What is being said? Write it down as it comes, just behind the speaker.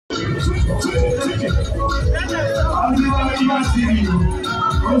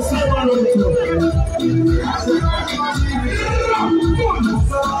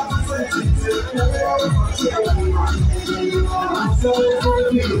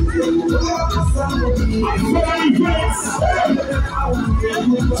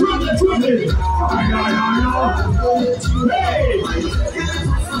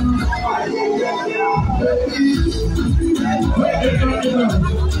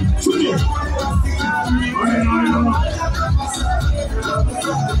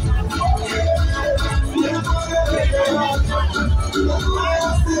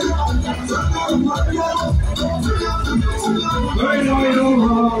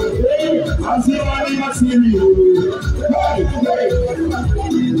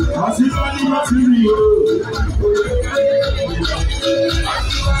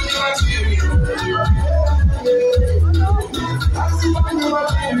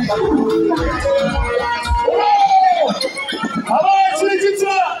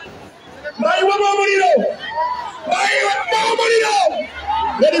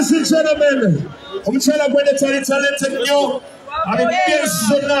Ladies and gentlemen, I'm trying to go to the talented new and the best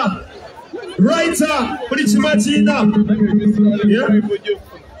writer, but it's Martina. Yeah?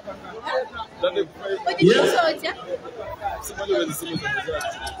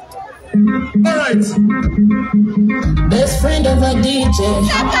 All right. Best friend of a DJ.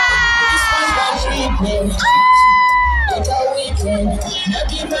 This one's got treatment. It's a weekend.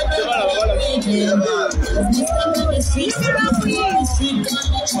 Not even a weekend. This one on the street. The street gun.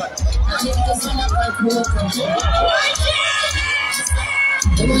 I need to send up my broken.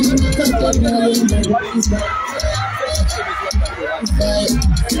 The one who comes to the world is back.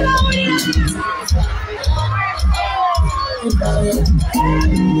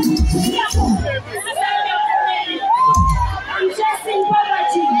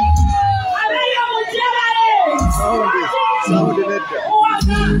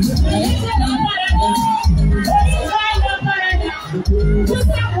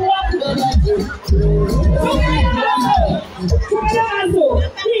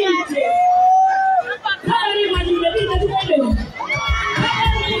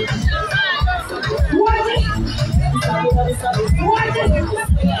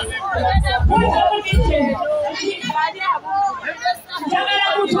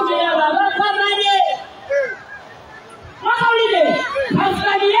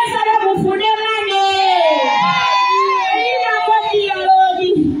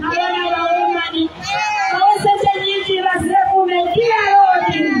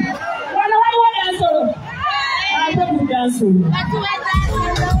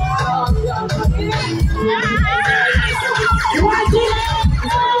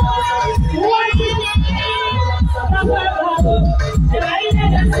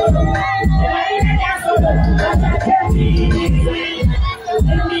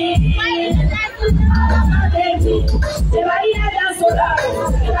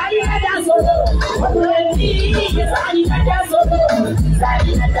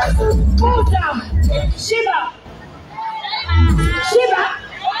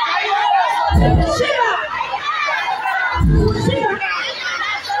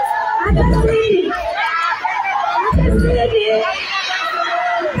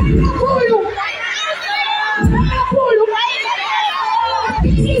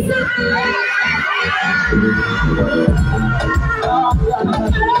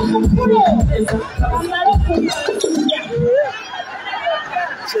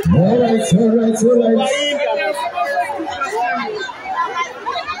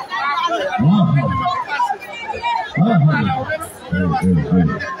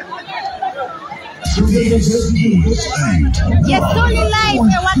 Yes, only live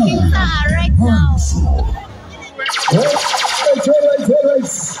we're working hard right now.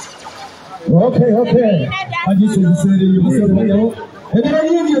 Okay. I just said you were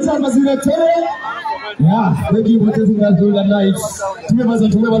yeah, thank you for taking us through the nights. Tumemaza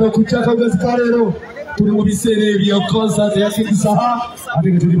tumebana kuchaka gazi kalero. Tuli mu bisere byo concert ya Saha.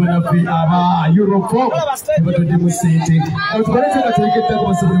 Ate tuli bana free aba Europop. Tuli mu sente. Tubalete bategeka ko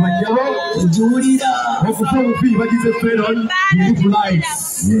basubira bajyabo. Julira. Okufa free bagize felon. New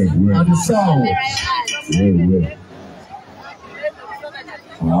lights. And the sound.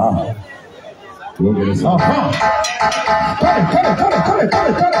 Wow. Come. Sound.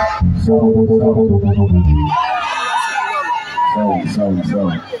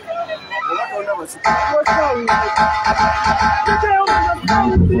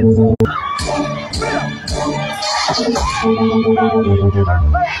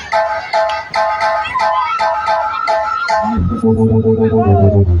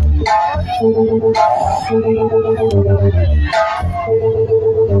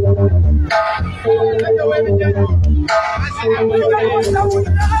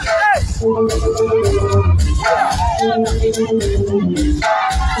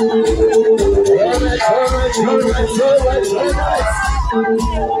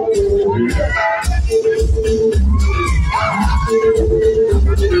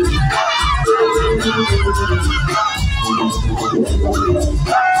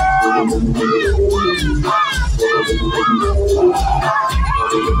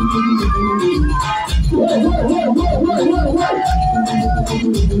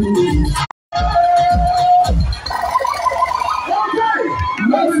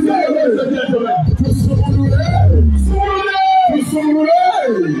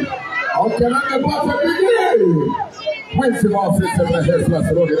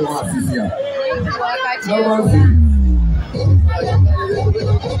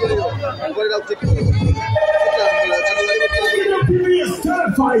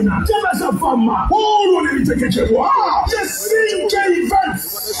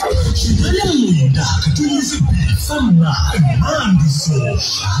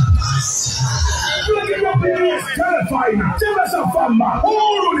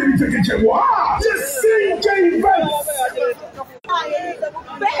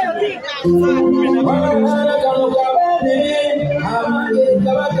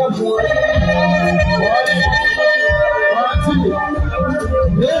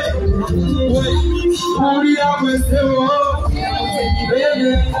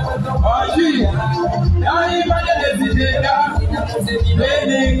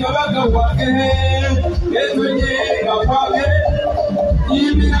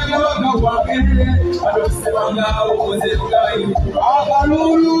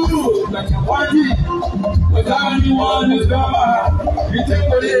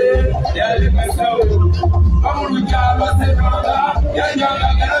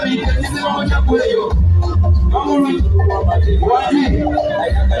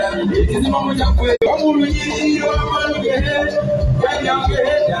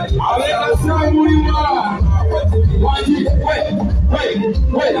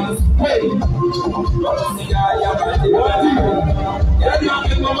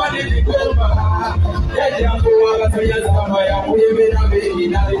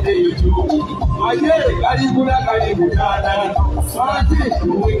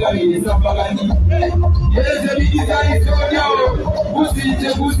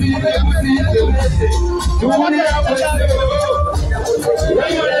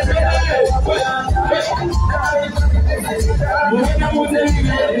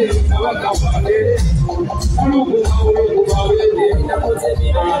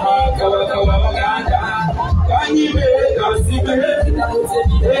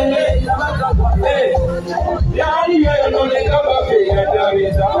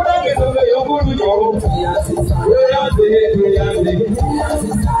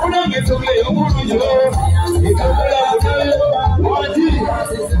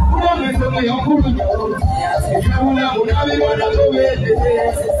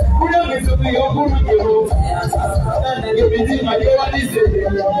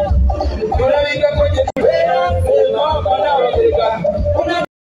 Kwenye